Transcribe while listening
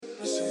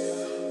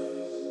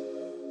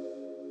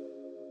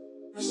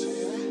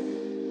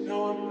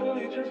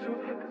Hi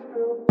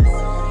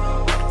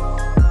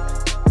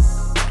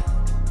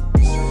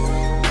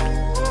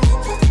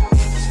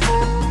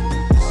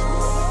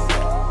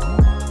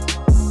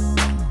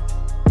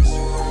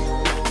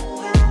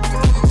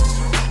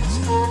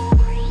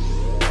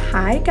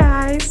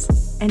guys,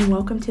 and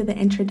welcome to the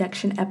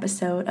introduction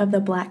episode of the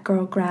Black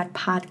Girl Grad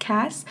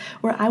podcast,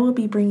 where I will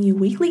be bringing you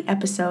weekly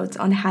episodes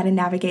on how to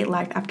navigate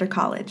life after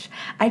college.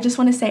 I just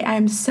want to say I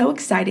am so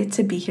excited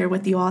to be here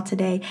with you all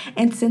today,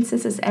 and since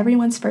this is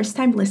everyone's first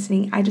time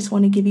listening, I just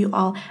want to give you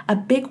all a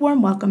big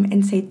warm welcome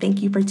and say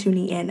thank you for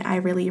tuning in. I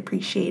really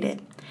appreciate it.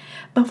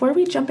 Before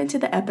we jump into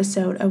the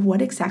episode of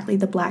what exactly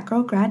the Black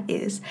Girl Grad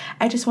is,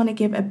 I just want to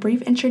give a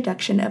brief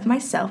introduction of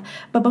myself.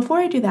 But before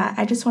I do that,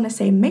 I just want to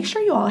say make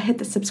sure you all hit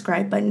the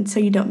subscribe button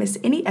so you don't miss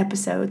any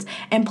episodes,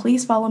 and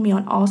please follow me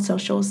on all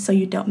socials so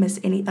you don't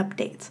miss any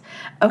updates.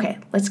 Okay,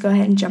 let's go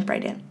ahead and jump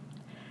right in.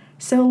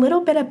 So a little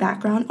bit of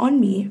background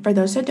on me. For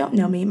those that don't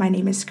know me, my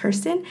name is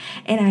Kirsten,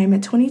 and I am a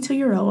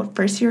 22-year-old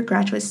first-year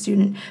graduate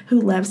student who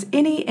loves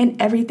any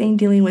and everything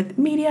dealing with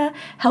media,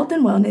 health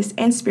and wellness,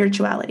 and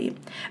spirituality.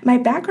 My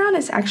background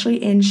is actually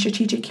in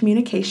strategic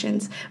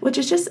communications, which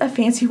is just a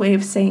fancy way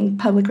of saying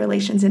public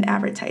relations and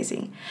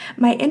advertising.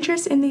 My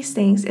interest in these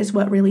things is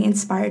what really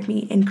inspired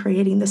me in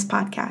creating this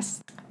podcast.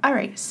 All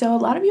right, so a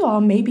lot of you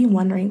all may be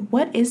wondering,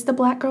 what is the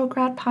Black Girl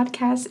Grad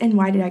podcast and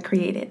why did I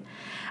create it?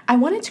 I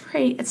wanted to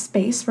create a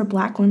space for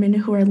Black women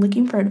who are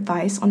looking for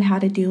advice on how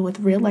to deal with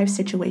real-life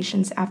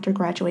situations after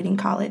graduating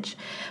college.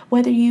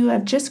 Whether you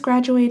have just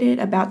graduated,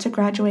 about to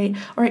graduate,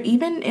 or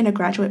even in a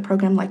graduate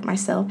program like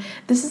myself,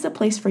 this is a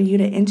place for you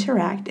to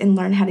interact and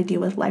learn how to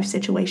deal with life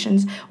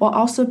situations while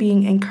also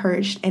being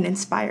encouraged and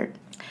inspired.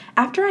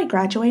 After I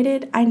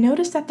graduated, I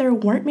noticed that there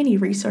weren't many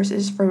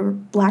resources for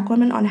Black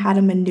women on how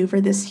to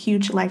maneuver this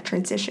huge life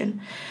transition.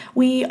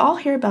 We all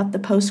hear about the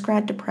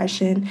post-grad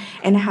depression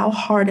and how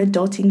hard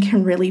adulting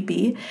can really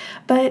be,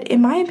 but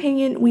in my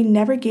opinion, we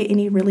never get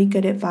any really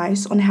good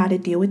advice on how to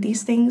deal with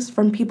these things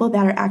from people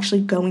that are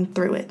actually going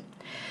through it.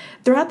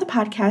 Throughout the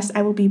podcast,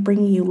 I will be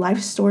bringing you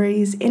life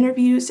stories,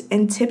 interviews,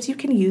 and tips you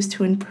can use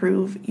to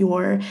improve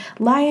your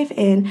life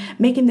and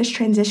making this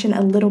transition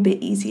a little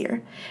bit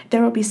easier.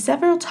 There will be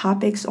several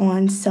topics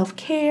on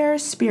self-care,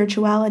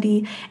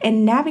 spirituality,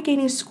 and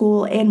navigating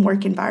school and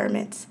work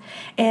environments.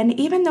 And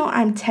even though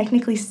I'm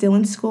technically still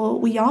in school,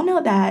 we all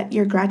know that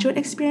your graduate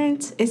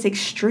experience is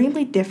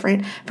extremely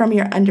different from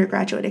your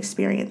undergraduate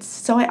experience.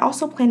 So I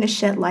also plan to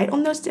shed light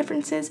on those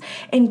differences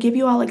and give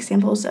you all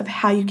examples of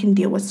how you can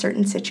deal with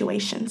certain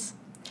situations.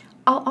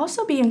 I'll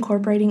also be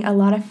incorporating a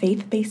lot of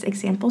faith-based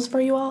examples for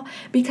you all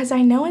because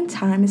I know in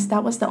times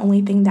that was the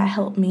only thing that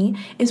helped me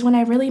is when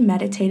I really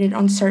meditated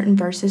on certain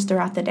verses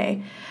throughout the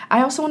day.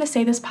 I also want to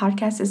say this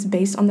podcast is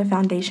based on the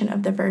foundation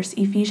of the verse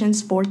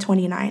Ephesians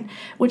 4:29,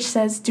 which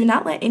says, "Do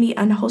not let any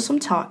unwholesome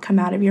talk come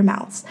out of your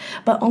mouths,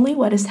 but only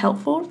what is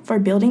helpful for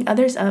building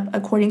others up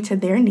according to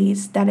their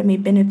needs, that it may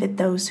benefit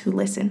those who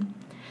listen."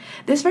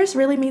 This verse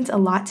really means a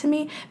lot to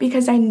me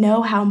because I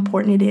know how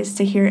important it is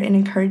to hear an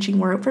encouraging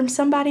word from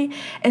somebody,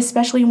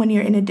 especially when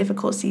you're in a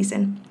difficult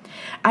season.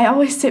 I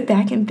always sit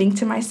back and think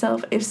to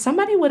myself, if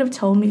somebody would have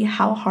told me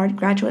how hard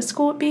graduate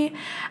school would be,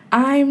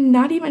 I'm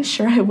not even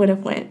sure I would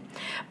have went.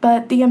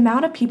 But the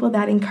amount of people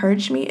that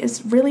encouraged me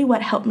is really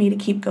what helped me to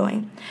keep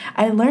going.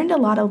 I learned a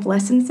lot of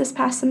lessons this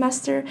past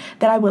semester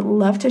that I would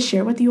love to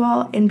share with you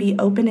all and be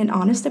open and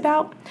honest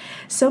about.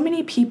 So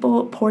many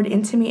people poured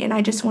into me, and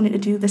I just wanted to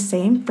do the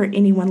same for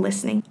anyone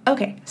listening.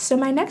 Okay, so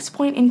my next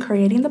point in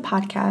creating the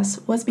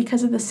podcast was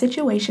because of the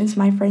situations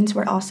my friends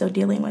were also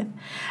dealing with.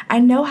 I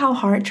know how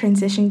hard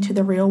transitioning to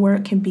the real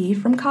world can be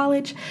from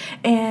college,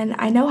 and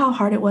I know how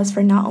hard it was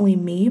for not only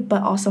me,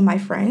 but also my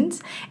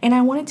friends, and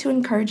I wanted to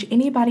encourage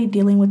anybody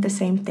dealing with the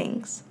same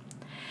things.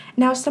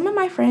 Now, some of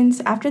my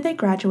friends, after they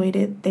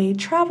graduated, they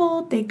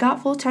traveled, they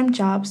got full-time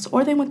jobs,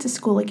 or they went to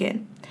school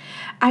again.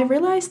 I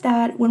realized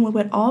that when we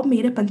would all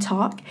meet up and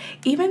talk,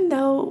 even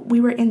though we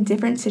were in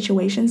different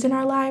situations in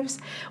our lives,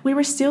 we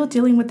were still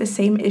dealing with the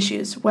same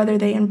issues, whether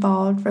they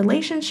involved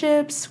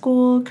relationships,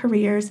 school,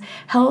 careers,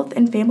 health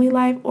and family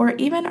life, or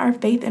even our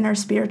faith and our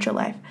spiritual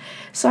life.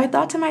 So I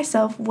thought to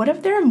myself, what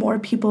if there are more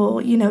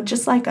people,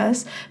 just like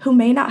us, who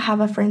may not have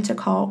a friend to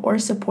call or a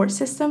support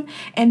system,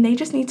 and they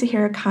just need to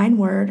hear a kind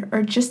word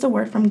or just a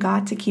word from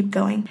God to keep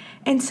going.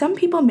 And some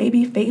people may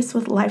be faced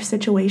with life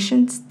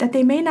situations that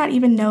they may not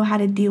even know how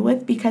to deal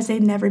with because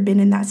they've never been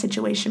in that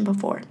situation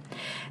before.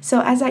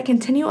 So as I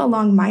continue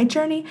along my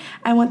journey,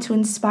 I want to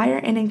inspire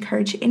and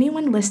encourage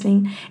anyone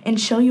listening and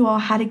show you all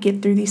how to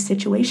get through these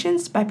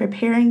situations by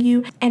preparing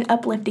you and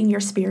uplifting your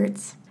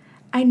spirits.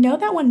 I know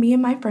that when me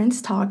and my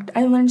friends talked,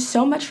 I learned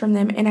so much from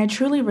them, and I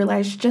truly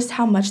realized just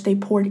how much they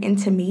poured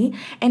into me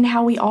and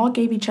how we all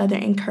gave each other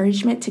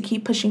encouragement to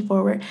keep pushing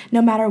forward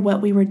no matter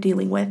what we were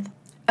dealing with.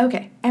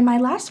 Okay, and my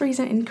last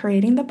reason in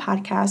creating the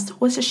podcast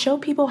was to show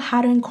people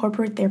how to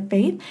incorporate their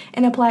faith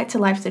and apply it to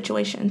life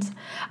situations.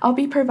 I'll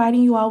be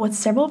providing you all with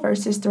several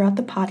verses throughout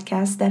the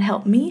podcast that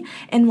help me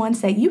and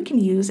ones that you can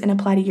use and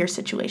apply to your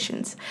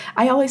situations.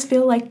 I always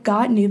feel like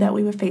God knew that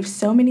we would face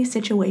so many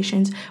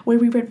situations where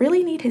we would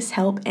really need His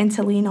help and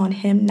to lean on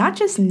Him, not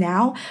just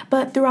now,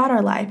 but throughout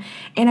our life.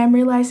 And I'm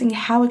realizing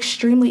how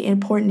extremely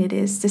important it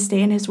is to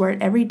stay in His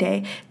Word every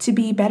day to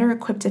be better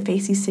equipped to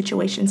face these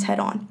situations head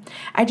on.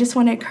 I just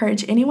want to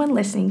encourage anyone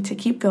listening to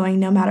keep going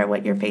no matter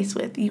what you're faced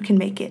with. You can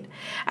make it.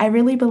 I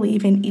really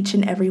believe in each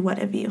and every one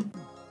of you.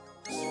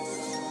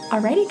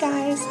 Alrighty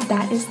guys,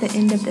 that is the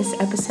end of this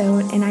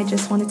episode, and I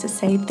just wanted to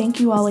say thank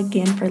you all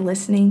again for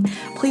listening.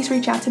 Please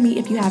reach out to me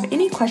if you have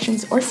any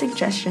questions or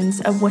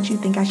suggestions of what you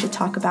think I should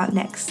talk about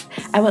next.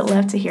 I would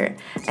love to hear it.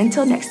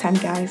 Until next time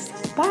guys,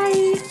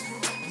 bye!